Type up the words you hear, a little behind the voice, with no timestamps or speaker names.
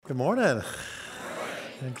Good morning.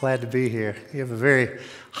 I'm glad to be here. You have a very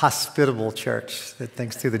hospitable church that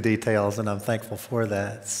thinks through the details, and I'm thankful for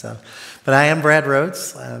that. But I am Brad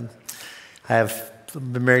Rhodes. I have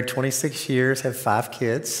been married 26 years, have 5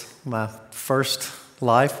 kids. My first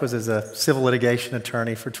life was as a civil litigation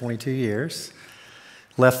attorney for 22 years.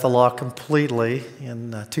 Left the law completely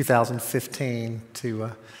in 2015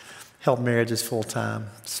 to help marriages full-time,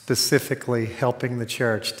 specifically helping the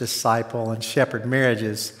church disciple and shepherd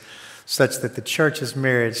marriages such that the church's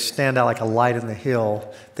marriage stand out like a light in the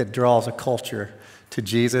hill that draws a culture to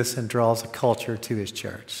Jesus and draws a culture to his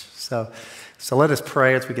church. So let us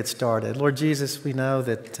pray as we get started. Lord Jesus, we know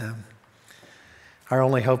that our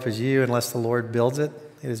only hope is you. Unless the Lord builds it,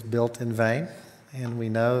 it is built in vain. And we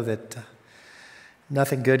know that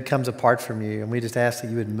nothing good comes apart from you, and we just ask that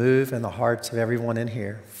you would move in the hearts of everyone in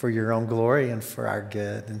here for your own glory and for our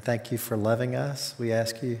good. And thank you for loving us. We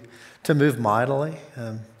ask you to move mightily.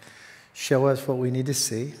 Show us what we need to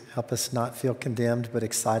see. Help us not feel condemned, but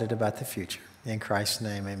excited about the future. In Christ's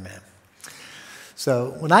name, amen.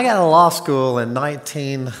 So when I got out of law school in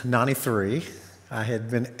 1993, I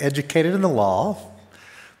had been educated in the law,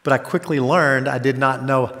 but I quickly learned I did not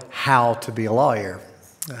know how to be a lawyer.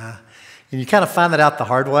 And you kind of find that out the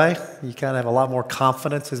hard way. You kind of have a lot more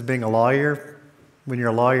confidence as being a lawyer when you're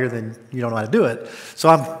a lawyer than you don't know how to do it. So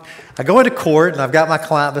I go into court, and I've got my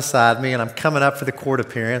client beside me, and I'm coming up for the court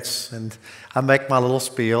appearance, and I make my little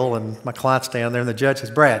spiel, and my client's standing there, and the judge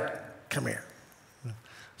says, "Brad, come here."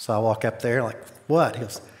 So I walk up there, like, "What?" He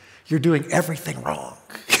goes, "You're doing everything wrong.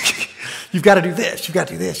 You've got to do this, you've got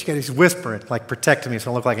to do this." He's whispering, like protecting me so I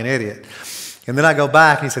don't look like an idiot. And then I go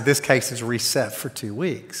back, and he said, "This case is reset for 2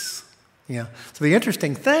 weeks." So the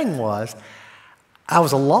interesting thing was, I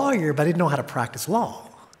was a lawyer, but I didn't know how to practice law.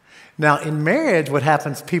 Now, in marriage, what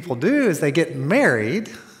happens people do is they get married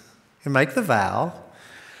and make the vow,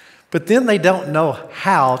 but then they don't know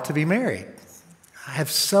how to be married. I have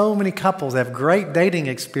so many couples that have great dating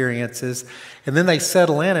experiences, and then they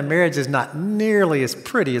settle in, and marriage is not nearly as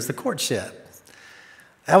pretty as the courtship.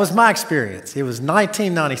 That was my experience. It was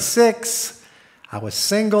 1996. I was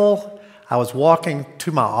single. I was walking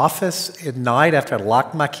to my office at night after I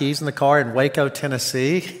locked my keys in the car in Waco,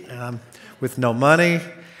 Tennessee, with no money,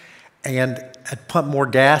 and I'd pumped more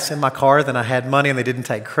gas in my car than I had money, and they didn't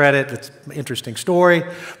take credit. It's an interesting story.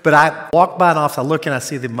 But I walked by an office, I look, and I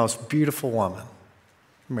see the most beautiful woman,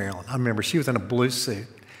 Marilyn. I remember she was in a blue suit.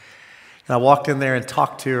 And I walked in there and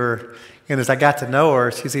talked to her, and as I got to know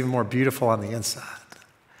her, she's even more beautiful on the inside.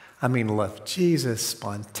 I mean, loved Jesus,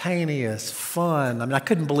 spontaneous, fun. I mean, I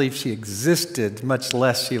couldn't believe she existed, much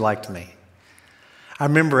less she liked me. I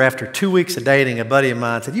remember after 2 weeks of dating, a buddy of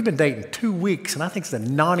mine said, "You've been dating 2 weeks, and I think it's a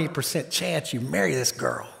 90% chance you marry this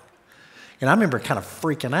girl." And I remember kind of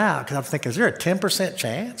freaking out because I was thinking, is there a 10%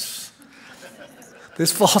 chance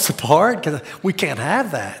this falls apart? Because we can't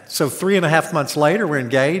have that. So 3.5 months later, we're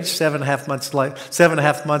engaged. 7.5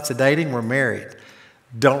 months of dating, we're married.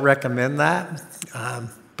 Don't recommend that.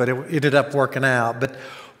 But it ended up working out. But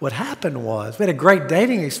what happened was, we had a great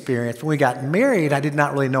dating experience. When we got married, I did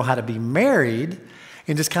not really know how to be married,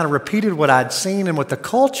 and just kind of repeated what I'd seen and what the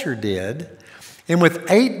culture did. And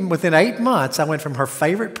within 8 months, I went from her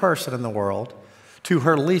favorite person in the world to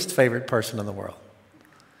her least favorite person in the world.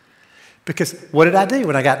 Because what did I do?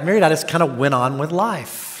 When I got married, I just kind of went on with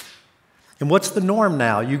life. And what's the norm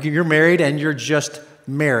now? You're married, and you're just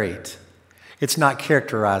married. It's not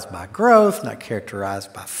characterized by growth, not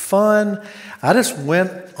characterized by fun. I just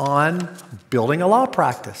went on building a law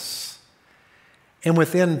practice. And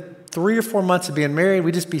within 3 or 4 months of being married,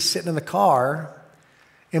 we'd just be sitting in the car,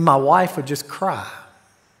 and my wife would just cry.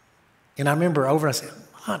 And I remember I said,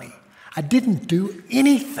 "Honey, I didn't do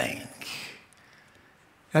anything."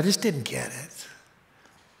 I just didn't get it.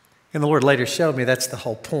 And the Lord later showed me that's the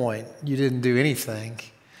whole point. You didn't do anything.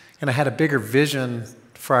 And I had a bigger vision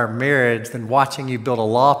for our marriage than watching you build a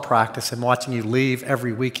law practice and watching you leave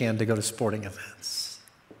every weekend to go to sporting events.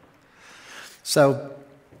 So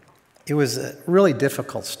it was a really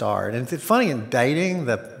difficult start. And it's funny, in dating,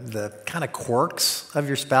 the kind of quirks of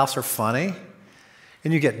your spouse are funny,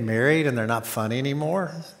 and you get married and they're not funny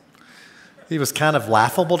anymore. It was kind of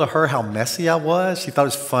laughable to her how messy I was. She thought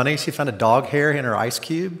it was funny. She found a dog hair in her ice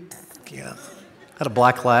cube. Had a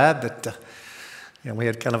black lab that we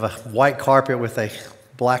had kind of a white carpet with a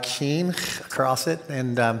black sheen across it.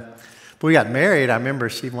 And we got married. I remember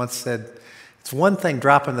she once said, "It's one thing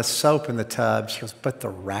dropping the soap in the tub." She goes, "But the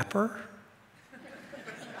wrapper?"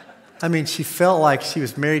 I mean, she felt like she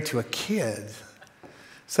was married to a kid.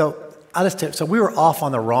 So we were off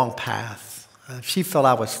on the wrong path. She felt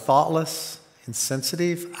I was thoughtless,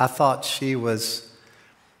 insensitive. I thought she was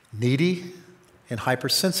needy, and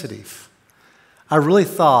hypersensitive. I really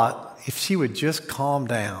thought if she would just calm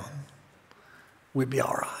down, we'd be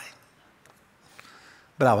all right.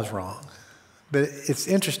 But I was wrong. But it's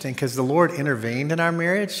interesting because the Lord intervened in our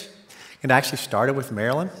marriage. It actually started with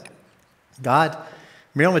Marilyn.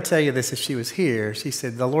 Marilyn would tell you this if she was here. She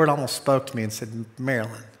said, the Lord almost spoke to me and said,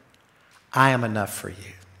 Marilyn, I am enough for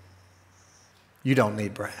you. You don't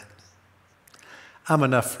need Brad. I'm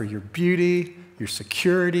enough for your beauty, your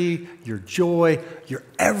security, your joy, your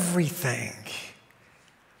everything.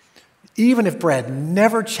 Even if Brad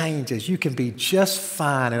never changes, you can be just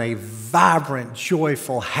fine and a vibrant,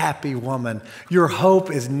 joyful, happy woman. Your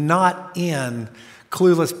hope is not in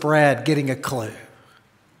clueless Brad getting a clue.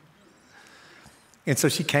 And so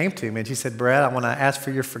she came to me and she said, Brad, I want to ask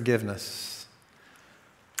for your forgiveness.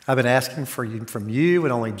 I've been asking from you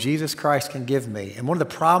and only Jesus Christ can give me. And one of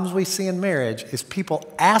the problems we see in marriage is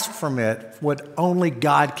people ask from it what only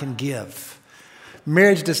God can give.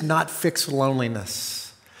 Marriage does not fix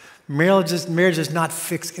loneliness. Marriage does not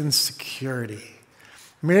fix insecurity.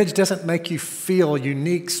 Marriage doesn't make you feel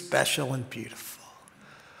unique, special, and beautiful.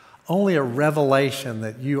 Only a revelation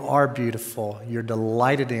that you are beautiful, you're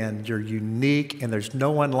delighted in, you're unique, and there's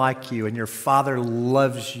no one like you, and your Father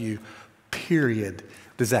loves you, period,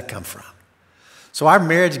 does that come from. So our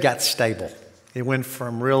marriage got stable. It went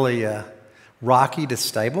from really rocky to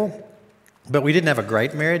stable, but we didn't have a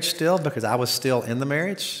great marriage still because I was still in the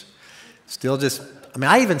marriage.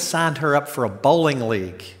 I even signed her up for a bowling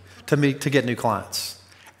league to get new clients.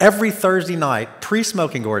 Every Thursday night,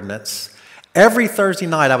 pre-smoking ordinance, every Thursday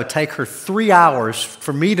night I would take her 3 hours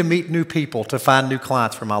for me to meet new people to find new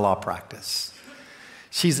clients for my law practice.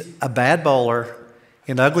 She's a bad bowler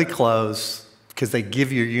in ugly clothes because they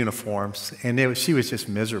give you uniforms, and she was just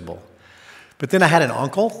miserable. But then I had an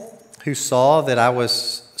uncle who saw that I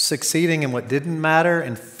was succeeding in what didn't matter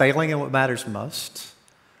and failing in what matters most,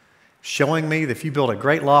 showing me that if you build a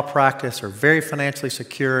great law practice, are very financially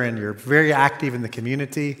secure, and you're very active in the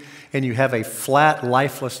community, and you have a flat,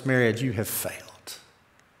 lifeless marriage, you have failed.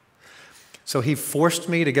 So he forced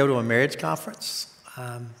me to go to a marriage conference,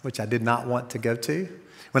 which I did not want to go to.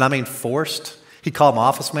 When I mean forced, he called my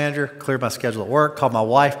office manager, cleared my schedule at work, called my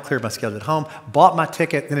wife, cleared my schedule at home, bought my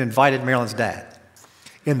ticket, then invited Marilyn's dad.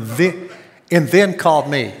 And then called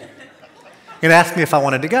me and asked me if I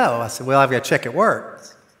wanted to go. I said, well, I've got to check at work.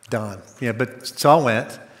 Done. So I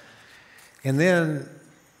went. And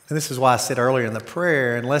this is why I said earlier in the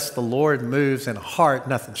prayer, unless the Lord moves in a heart,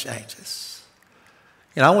 nothing changes.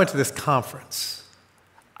 I went to this conference.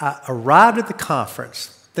 I arrived at the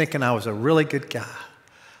conference thinking I was a really good guy.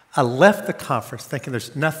 I left the conference thinking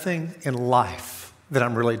there's nothing in life that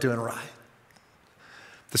I'm really doing right.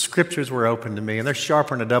 The scriptures were open to me, and they're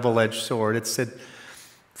sharper than a double-edged sword. It said,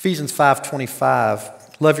 Ephesians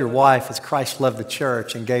 5:25, love your wife as Christ loved the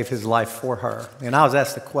church and gave his life for her. And I was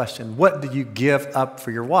asked the question, what do you give up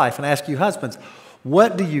for your wife? And I ask you husbands,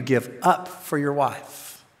 what do you give up for your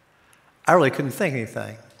wife? I really couldn't think of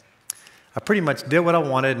anything. I pretty much did what I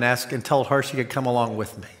wanted and asked and told her she could come along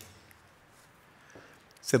with me.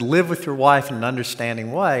 I said, live with your wife in an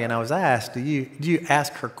understanding way. And I was asked, do you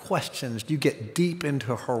ask her questions? Do you get deep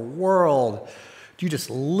into her world? Do you just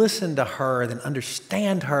listen to her and then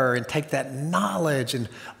understand her and take that knowledge and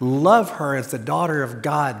love her as the daughter of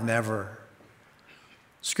God? Never.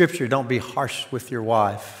 Scripture, don't be harsh with your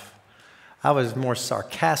wife. I was more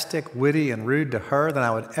sarcastic, witty, and rude to her than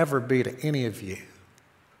I would ever be to any of you.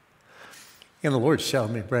 And the Lord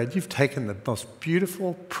showed me, Brad, you've taken the most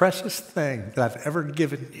beautiful, precious thing that I've ever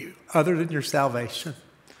given you, other than your salvation,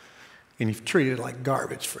 and you've treated it like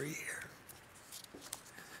garbage for a year.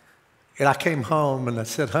 And I came home and I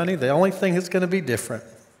said, honey, the only thing that's going to be different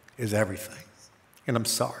is everything. And I'm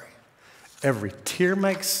sorry. Every tear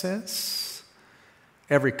makes sense.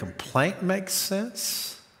 Every complaint makes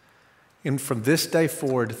sense. And from this day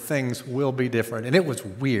forward, things will be different. And it was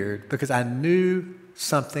weird because I knew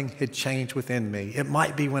something had changed within me. It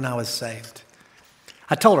might be when I was saved.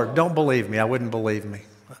 I told her, don't believe me. I wouldn't believe me.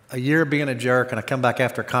 A year being a jerk, and I come back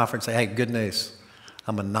after a conference and say, hey, good news.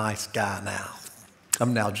 I'm a nice guy now.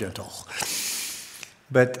 I'm now gentle.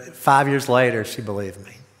 But 5 years later, she believed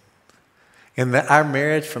me. And our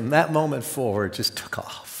marriage from that moment forward just took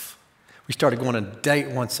off. We started going on a date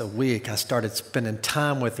once a week. I started spending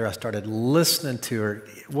time with her. I started listening to her.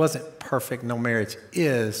 It wasn't perfect. No marriage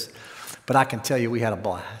is. But I can tell you we had a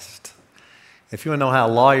blast. If you want to know how a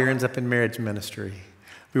lawyer ends up in marriage ministry,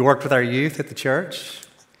 we worked with our youth at the church.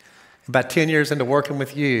 About 10 years into working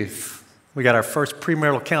with youth, we got our first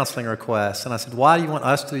premarital counseling request. And I said, why do you want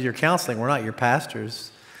us to do your counseling? We're not your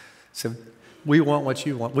pastors. I said, we want what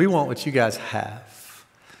you want. We want what you guys have.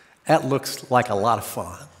 that looks like a lot of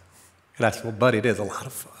fun. And I said, well, buddy, it is a lot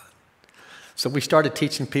of fun. So we started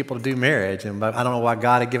teaching people to do marriage. And I don't know why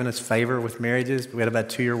God had given us favor with marriages. But we had about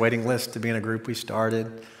a 2-year waiting list to be in a group we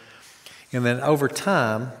started. And then over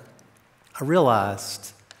time, I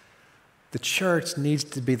realized the church needs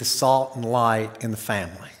to be the salt and light in the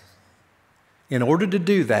family. In order to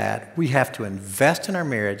do that, we have to invest in our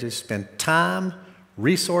marriages, spend time,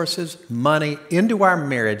 resources, money into our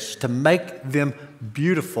marriage to make them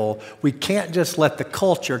beautiful. We can't just let the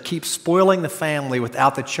culture keep spoiling the family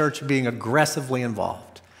without the church being aggressively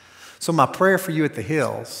involved. So my prayer for you at the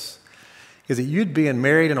Hills is that you'd be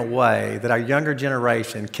married in a way that our younger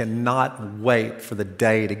generation cannot wait for the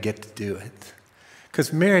day to get to do it.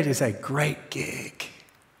 Because marriage is a great gig.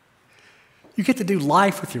 You get to do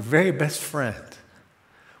life with your very best friend.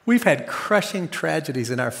 We've had crushing tragedies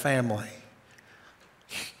in our family.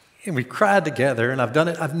 And we cried together, and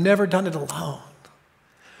I've never done it alone.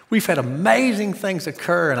 We've had amazing things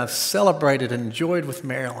occur, and I've celebrated and enjoyed with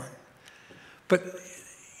Marilyn. But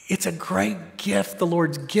it's a great gift the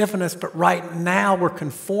Lord's given us, but right now we're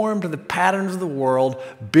conformed to the patterns of the world,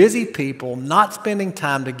 busy people, not spending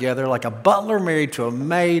time together, like a butler married to a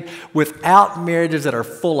maid, without marriages that are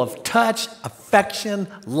full of touch, affection,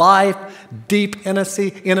 life, deep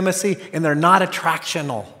intimacy, and they're not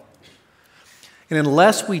attractional. And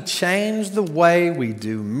unless we change the way we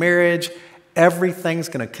do marriage, everything's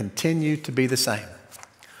going to continue to be the same.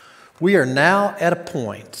 We are now at a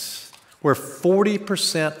point where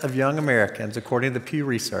 40% of young Americans, according to the Pew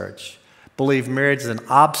Research, believe marriage is an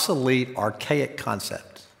obsolete, archaic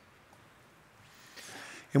concept.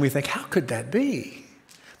 And we think, how could that be?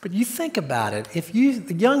 But you think about it. If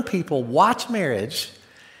the young people watch marriage,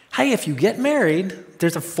 hey, if you get married,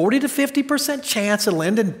 there's a 40 to 50% chance it'll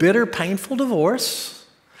end in bitter, painful divorce.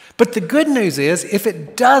 But the good news is, if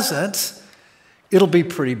it doesn't, it'll be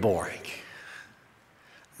pretty boring.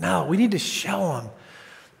 No, we need to show them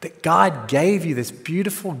that God gave you this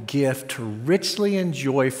beautiful gift to richly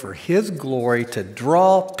enjoy for His glory, to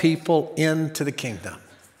draw people into the kingdom.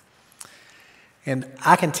 And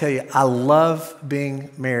I can tell you, I love being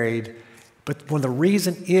married, but one of the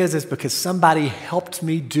reasons is because somebody helped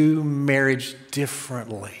me do marriage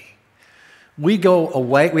differently. We go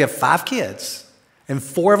away, we have 5 kids, and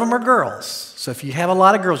 4 of them are girls. So if you have a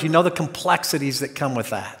lot of girls, you know the complexities that come with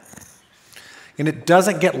that. And it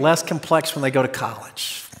doesn't get less complex when they go to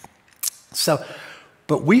college.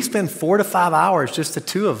 But we spend 4 to 5 hours, just the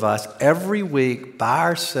 2 of us, every week by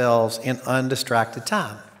ourselves in undistracted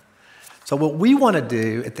time. So what we want to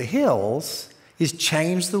do at the Hills is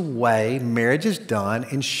change the way marriage is done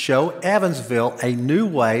and show Evansville a new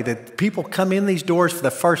way that people come in these doors for the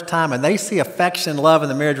first time and they see affection, love in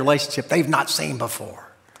the marriage relationship they've not seen before.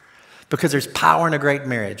 Because there's power in a great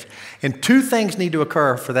marriage. And 2 things need to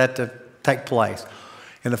occur for that to take place.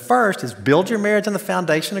 And the first is build your marriage on the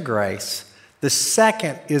foundation of grace. The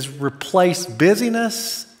second is replace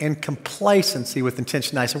busyness and complacency with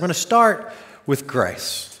intentionality. So we're going to start with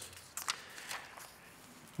grace.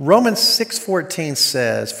 Romans 6:14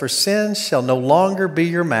 says, "For sin shall no longer be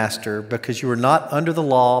your master, because you are not under the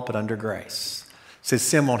law but under grace." It says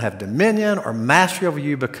sin won't have dominion or mastery over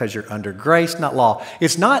you because you're under grace, not law.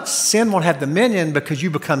 It's not sin won't have dominion because you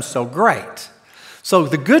become so great. So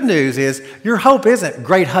the good news is your hope isn't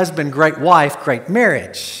great husband, great wife, great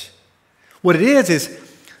marriage. What it is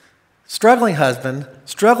struggling husband,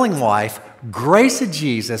 struggling wife, grace of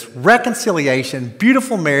Jesus, reconciliation,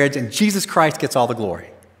 beautiful marriage, and Jesus Christ gets all the glory.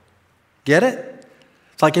 Get it?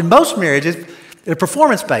 It's like in most marriages, they're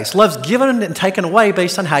performance-based. Love's given and taken away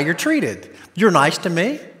based on how you're treated. You're nice to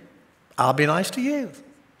me, I'll be nice to you.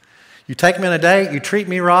 You take me on a date, you treat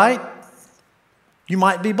me right, you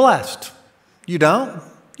might be blessed. You don't,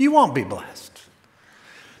 you won't be blessed.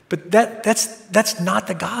 But that's not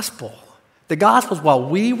the gospel. The gospel is while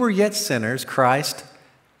we were yet sinners, Christ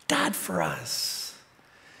died for us.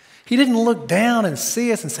 He didn't look down and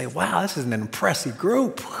see us and say, wow, this is an impressive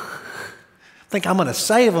group. I think I'm going to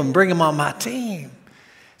save them, bring them on my team.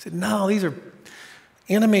 He said, no, these are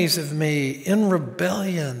enemies of me in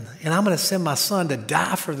rebellion, and I'm going to send my son to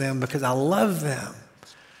die for them because I love them.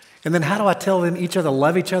 And then how do I tell them each other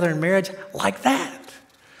love each other in marriage? Like that.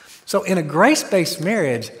 So in a grace-based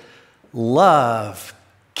marriage, love,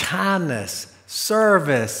 kindness,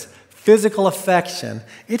 service, physical affection,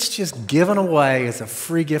 it's just given away as a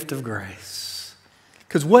free gift of grace.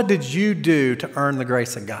 Because what did you do to earn the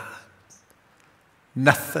grace of God?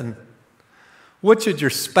 Nothing. What should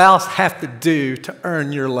your spouse have to do to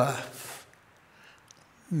earn your love?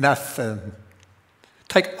 Nothing.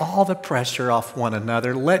 Take all the pressure off one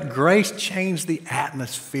another. Let grace change the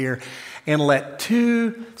atmosphere, and let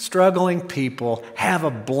two struggling people have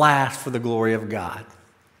a blast for the glory of God.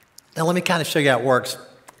 Now, let me kind of show you how it works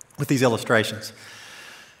with these illustrations,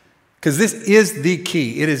 because this is the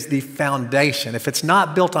key. It is the foundation. If it's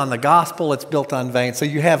not built on the gospel, it's built on vain. So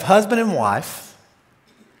you have husband and wife,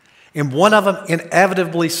 and one of them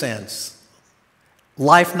inevitably sins.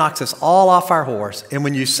 Life knocks us all off our horse, and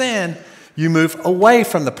when you sin, you move away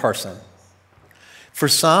from the person. For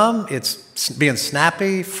some, it's being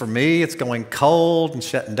snappy. For me, it's going cold and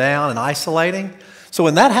shutting down and isolating. So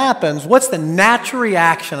when that happens, what's the natural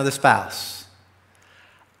reaction of the spouse?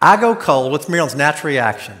 I go cold. What's Marilyn's natural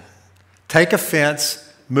reaction? Take offense,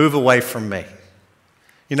 move away from me.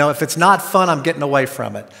 You know, if it's not fun, I'm getting away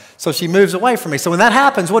from it. So she moves away from me. So when that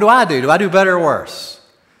happens, what do? Do I do better or worse?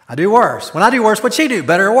 I do worse. When I do worse, what'd she do?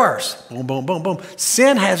 Better or worse? Boom, boom, boom, boom.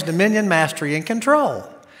 Sin has dominion, mastery, and control.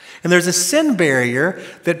 And there's a sin barrier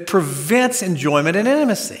that prevents enjoyment and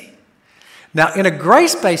intimacy. Now, in a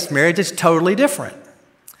grace-based marriage, it's totally different.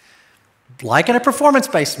 Like in a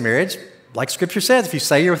performance-based marriage, like Scripture says, if you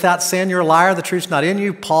say you're without sin, you're a liar, the truth's not in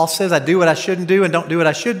you. Paul says, I do what I shouldn't do and don't do what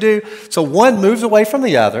I should do. So one moves away from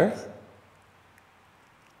the other.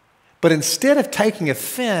 But instead of taking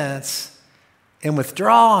offense and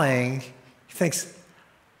withdrawing, he thinks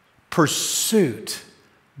pursuit,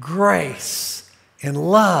 grace, and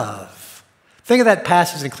love. Think of that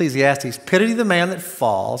passage in Ecclesiastes, pity the man that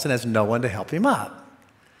falls and has no one to help him up.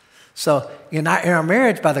 So in our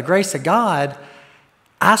marriage, by the grace of God,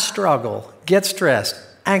 I struggle, get stressed,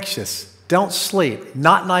 anxious, don't sleep,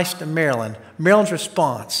 not nice to Marilyn. Marilyn's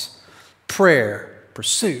response, prayer,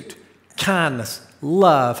 pursuit, kindness,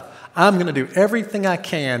 love. I'm going to do everything I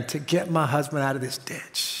can to get my husband out of this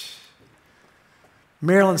ditch.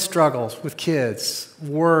 Marilyn struggles with kids,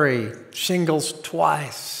 worry, shingles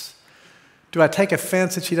twice. Do I take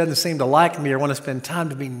offense that she doesn't seem to like me or want to spend time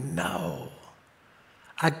with me? No.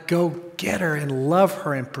 I go get her and love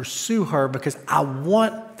her and pursue her because I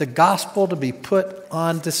want the gospel to be put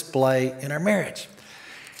on display in our marriage.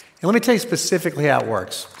 And let me tell you specifically how it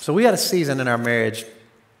works. So we had a season in our marriage.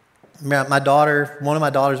 My daughter, one of my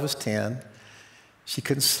daughters was 10. She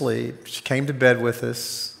couldn't sleep. She came to bed with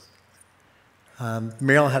us.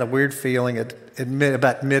 Marilyn had a weird feeling.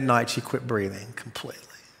 About midnight, she quit breathing completely.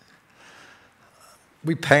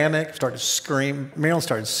 We panicked, started to scream. Marilyn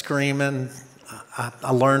started screaming.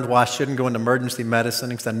 I learned why I shouldn't go into emergency medicine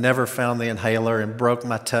because I never found the inhaler and broke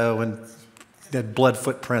my toe and had blood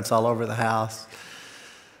footprints all over the house.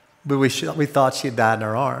 But we thought she had died in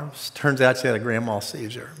our arms. Turns out she had a grand mal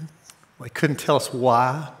seizure. They couldn't tell us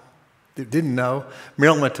why. They didn't know.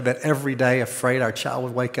 Marilyn went to bed every day afraid our child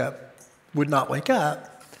would not wake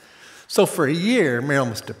up. So for a year,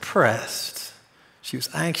 Marilyn was depressed. She was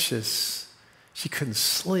anxious. She couldn't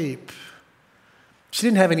sleep. She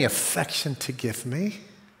didn't have any affection to give me.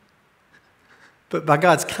 But by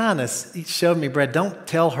God's kindness, He showed me, Brad, don't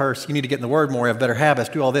tell her you need to get in the Word more, have better habits,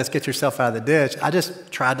 do all this, get yourself out of the ditch. I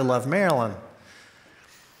just tried to love Marilyn.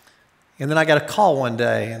 And then I got a call one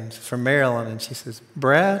day from Marilyn, and she says,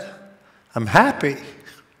 Brad, I'm happy.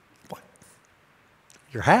 What?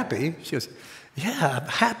 You're happy? She goes, yeah, I'm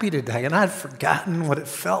happy today. And I'd forgotten what it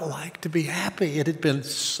felt like to be happy. It had been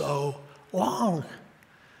so long.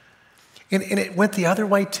 And it went the other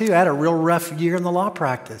way, too. I had a real rough year in the law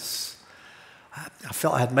practice. I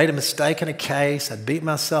felt I had made a mistake in a case. I'd beat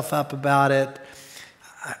myself up about it.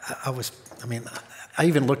 I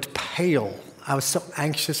even looked pale. I was so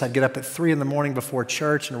anxious. I'd get up at 3 a.m. before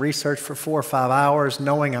church and research for 4 or 5 hours,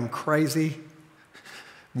 knowing I'm crazy,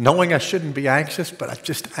 knowing I shouldn't be anxious, but I'm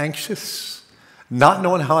just anxious, not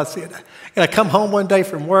knowing how I see it. And I come home one day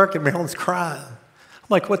from work, and Marilyn's crying. I'm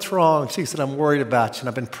like, what's wrong? She said, I'm worried about you, and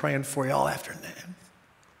I've been praying for you all afternoon.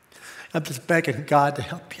 I'm just begging God to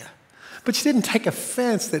help you. But she didn't take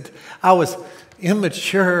offense that I was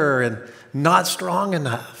immature and not strong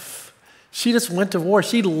enough. She just went to war.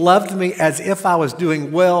 She loved me as if I was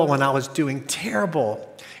doing well when I was doing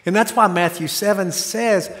terrible. And that's why Matthew 7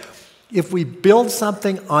 says, if we build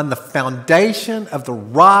something on the foundation of the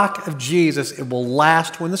rock of Jesus, it will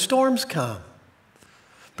last when the storms come.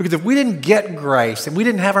 Because if we didn't get grace and we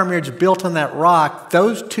didn't have our marriage built on that rock,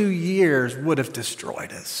 those 2 years would have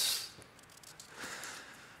destroyed us.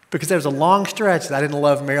 Because there was a long stretch that I didn't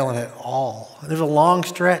love Marilyn at all. There was a long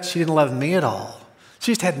stretch she didn't love me at all.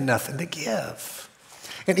 She just had nothing to give.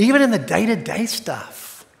 And even in the day-to-day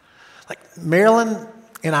stuff, like Marilyn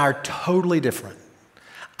and I are totally different.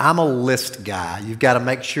 I'm a list guy. You've got to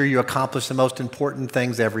make sure you accomplish the most important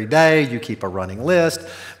things every day. You keep a running list.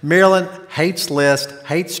 Marilyn hates lists,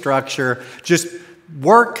 hates structure, just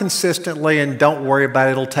work consistently and don't worry about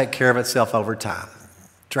it. It'll take care of itself over time.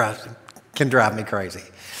 Can drive me crazy.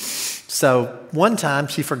 So one time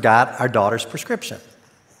she forgot our daughter's prescription.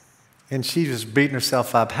 And she was beating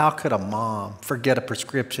herself up. How could a mom forget a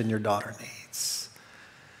prescription your daughter needs?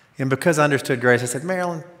 And because I understood grace, I said,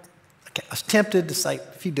 Marilyn, I was tempted to say,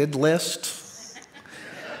 if you did list,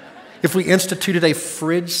 if we instituted a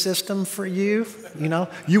fridge system for you,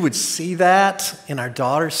 you would see that, and our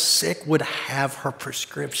daughter, sick, would have her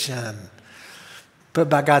prescription. But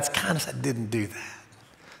by God's kindness, I didn't do that.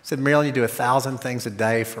 I said, Marilyn, you do 1,000 things a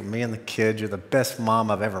day for me and the kids. You're the best mom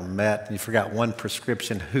I've ever met. You forgot one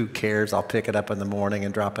prescription. Who cares? I'll pick it up in the morning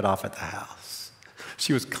and drop it off at the house.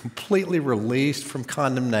 She was completely released from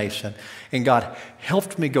condemnation, and God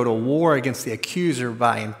helped me go to war against the accuser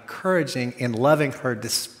by encouraging and loving her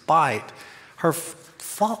despite her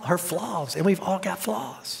flaws, and we've all got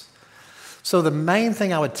flaws. So the main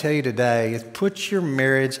thing I would tell you today is put your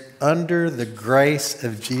marriage under the grace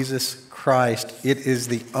of Jesus Christ. It is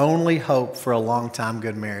the only hope for a long-term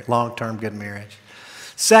good marriage.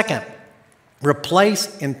 Second,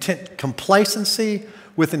 replace complacency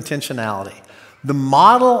with intentionality. The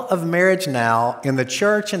model of marriage now in the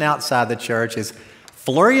church and outside the church is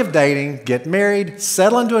flurry of dating, get married,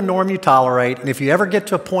 settle into a norm you tolerate, and if you ever get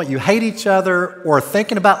to a point you hate each other or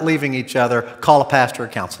thinking about leaving each other, call a pastor or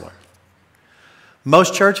counselor.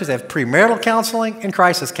 Most churches have premarital counseling and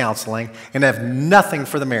crisis counseling and have nothing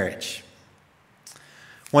for the marriage.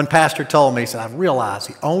 One pastor told me, he said, I've realized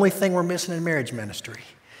the only thing we're missing in marriage ministry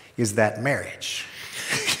is that marriage.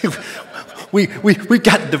 We've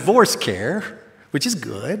got divorce care, which is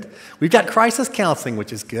good. We've got crisis counseling,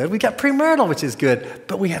 which is good. We've got premarital, which is good.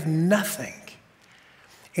 But we have nothing.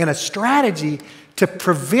 And a strategy to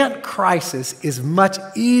prevent crisis is much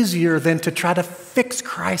easier than to try to fix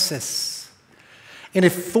crisis. And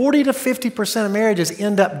if 40 to 50% of marriages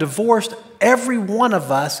end up divorced, every one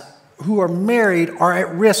of us who are married are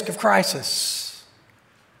at risk of crisis.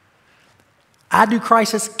 I do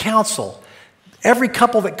crisis counsel. Every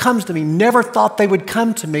couple that comes to me never thought they would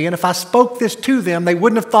come to me, and if I spoke this to them, they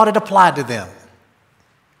wouldn't have thought it applied to them.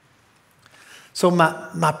 So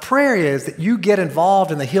my prayer is that you get involved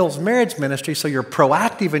in the Hills Marriage Ministry so you're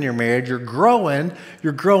proactive in your marriage, you're growing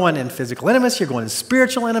in physical intimacy, you're growing in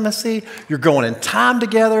spiritual intimacy, you're growing in time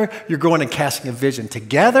together, you're growing in casting a vision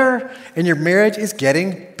together, and your marriage is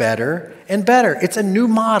getting better and better. It's a new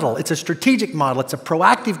model. It's a strategic model. It's a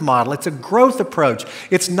proactive model. It's a growth approach.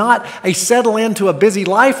 It's not a settle into a busy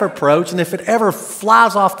life approach, and if it ever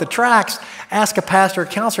flies off the tracks, ask a pastor or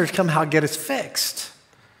counselor to come how get us fixed.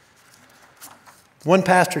 One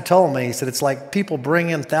pastor told me, he said, it's like people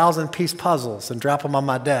bring in 1,000-piece puzzles and drop them on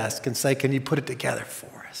my desk and say, can you put it together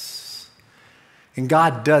for us? And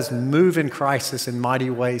God does move in crisis in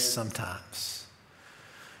mighty ways sometimes.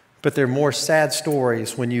 But there are more sad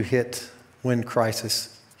stories when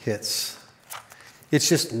crisis hits. It's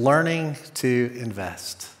just learning to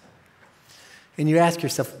invest. And you ask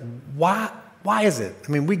yourself, why is it?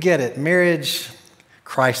 I mean, we get it. Marriage,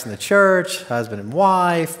 Christ in the church, husband and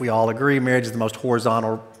wife, we all agree marriage is the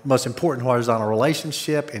most important horizontal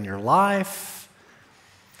relationship in your life.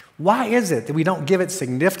 Why is it that we don't give it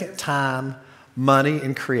significant time, money,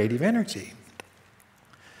 and creative energy?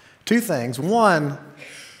 Two things. One,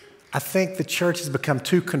 I think the church has become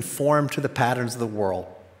too conformed to the patterns of the world.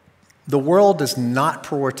 The world does not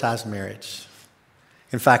prioritize marriage.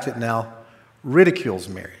 In fact, it now ridicules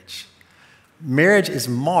marriage. Marriage is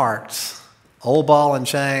marked old ball and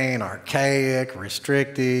chain, archaic,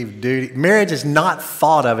 restrictive, duty. Marriage is not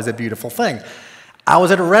thought of as a beautiful thing. I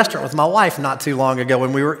was at a restaurant with my wife not too long ago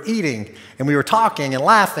when we were eating, and we were talking and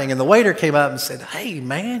laughing, and the waiter came up and said, hey,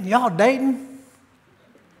 man, y'all dating?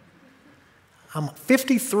 I'm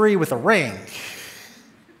 53 with a ring.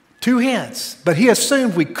 2 hints. But he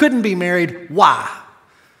assumed we couldn't be married. Why?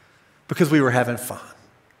 Because we were having fun.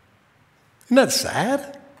 Isn't that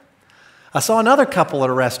sad? I saw another couple at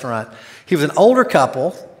a restaurant. He was an older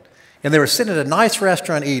couple, and they were sitting at a nice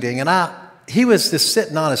restaurant eating, and he was just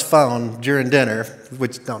sitting on his phone during dinner,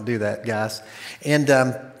 which don't do that, guys. And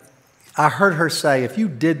I heard her say, if you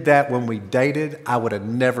did that when we dated, I would have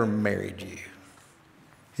never married you.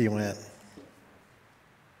 He went,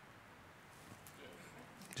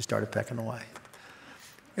 just started pecking away.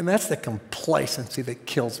 And that's the complacency that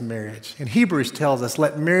kills marriage. And Hebrews tells us,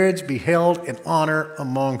 let marriage be held in honor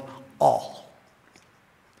among all.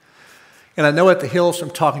 And I know at the Hills from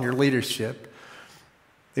talking to your leadership,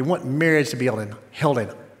 they want marriage to be held in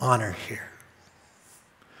honor here.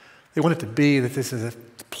 They want it to be that this is a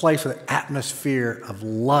place with an atmosphere of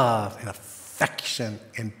love and affection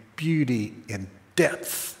and beauty and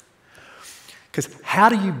depth. Because how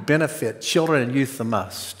do you benefit children and youth the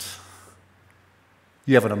most?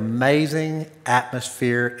 You have an amazing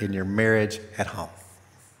atmosphere in your marriage at home.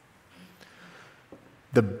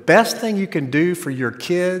 The best thing you can do for your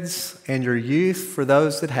kids and your youth, for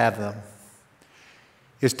those that have them,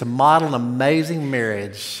 is to model an amazing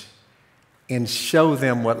marriage and show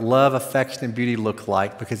them what love, affection, and beauty look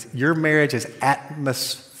like, because your marriage is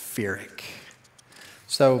atmospheric.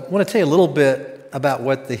 So I want to tell you a little bit about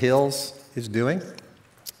what the Hills is doing.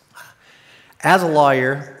 As a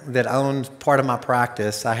lawyer that owned part of my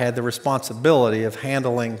practice, I had the responsibility of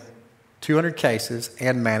handling 200 cases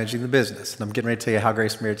and managing the business. And I'm getting ready to tell you how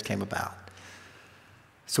Grace Marriage came about.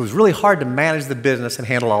 So it was really hard to manage the business and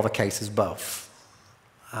handle all the cases both.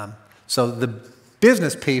 So the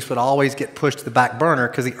business piece would always get pushed to the back burner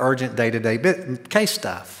because of the urgent day-to-day case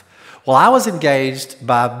stuff. Well, I was engaged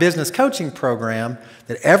by a business coaching program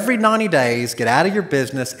that every 90 days, get out of your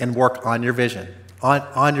business and work on your vision,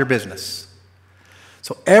 on your business.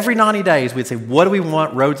 So every 90 days, we'd say, what do we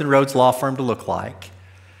want Rhodes & Rhodes Law Firm to look like?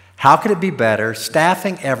 How could it be better?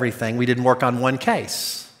 Staffing everything. We didn't work on one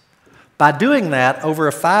case. By doing that, over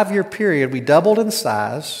a 5-year period, we doubled in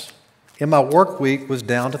size, and my work week was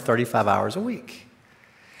down to 35 hours a week.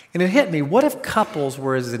 And it hit me, what if couples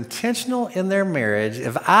were as intentional in their marriage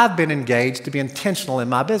if I've been engaged to be intentional in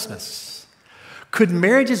my business? Could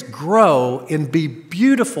marriages grow and be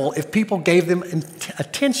beautiful if people gave them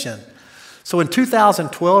attention? So in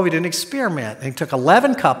 2012, we did an experiment. And he took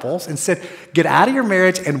 11 couples and said, get out of your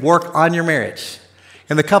marriage and work on your marriage.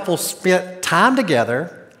 And the couples spent time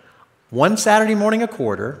together, one Saturday morning a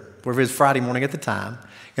quarter, or it was Friday morning at the time,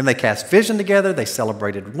 and they cast vision together, they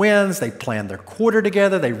celebrated wins, they planned their quarter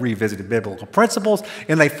together, they revisited biblical principles,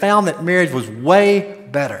 and they found that marriage was way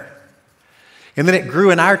better. And then it grew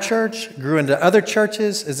in our church, grew into other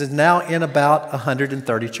churches, is now in about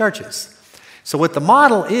 130 churches. So what the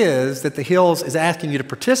model is that the Hills is asking you to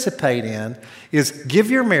participate in is give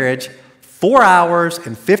your marriage 4 hours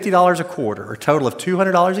and $50 a quarter, or a total of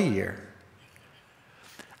 $200 a year,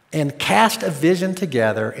 and cast a vision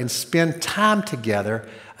together and spend time together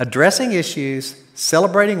addressing issues,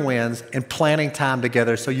 celebrating wins, and planning time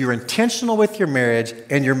together so you're intentional with your marriage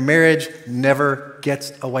and your marriage never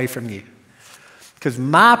gets away from you. Because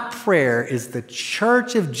my prayer is the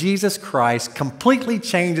Church of Jesus Christ completely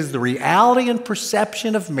changes the reality and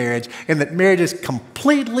perception of marriage, and that marriage is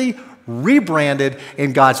completely rebranded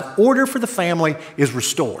and God's order for the family is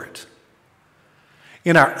restored.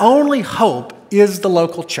 And our only hope is the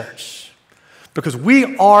local church, because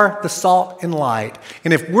we are the salt and light.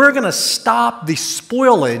 And if we're going to stop the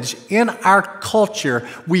spoilage in our culture,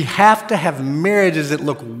 we have to have marriages that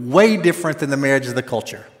look way different than the marriages of the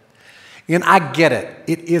culture. And I get it.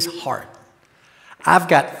 It is hard. I've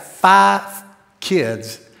got 5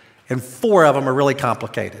 kids, and 4 of them are really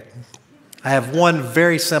complicated. I have one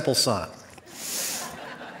very simple son.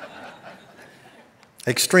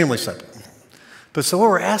 Extremely simple. But so what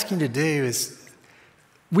we're asking you to do is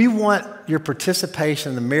we want your participation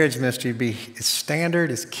in the marriage ministry to be as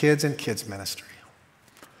standard as kids and kids ministry.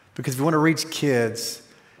 Because if you want to reach kids,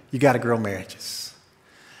 you got to grow marriages.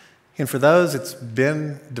 And for those that's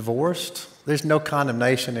been divorced, there's no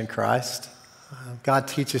condemnation in Christ. God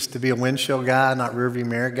teaches us to be a windshield guy, not rearview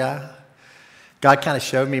mirror guy. God kind of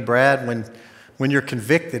showed me, Brad, when you're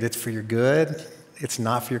convicted, it's for your good. It's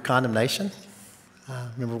not for your condemnation. I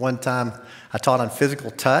remember one time I taught on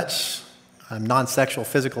physical touch, non-sexual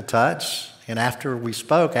physical touch. And after we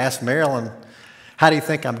spoke, I asked Marilyn, how do you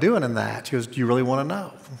think I'm doing in that? She goes, do you really want to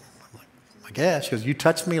know? I'm like, I guess. She goes, you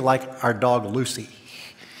touched me like our dog Lucy.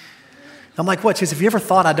 I'm like, what? She says, have you ever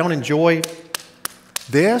thought I don't enjoy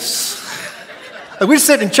this? Like, we're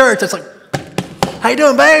sitting in church. It's like, how you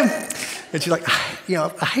doing, babe? And she's like,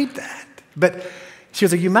 I hate that. But she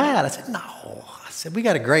goes, are you mad? I said, no. I said, we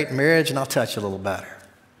got a great marriage, and I'll touch you a little better.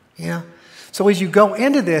 So as you go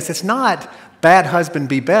into this, it's not bad husband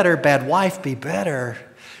be better, bad wife be better.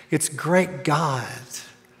 It's great God,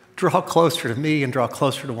 draw closer to me and draw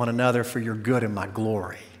closer to one another for your good and my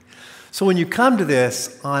glory. So when you come to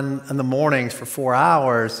this on the mornings for 4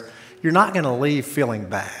 hours, you're not going to leave feeling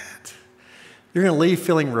bad. You're going to leave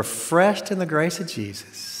feeling refreshed in the grace of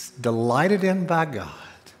Jesus, delighted in by God,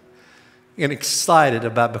 and excited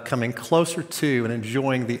about becoming closer to and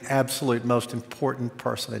enjoying the absolute most important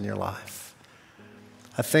person in your life.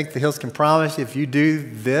 I think the Hills can promise you if you do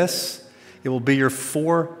this, it will be your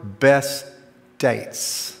 4 best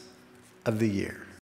dates of the year.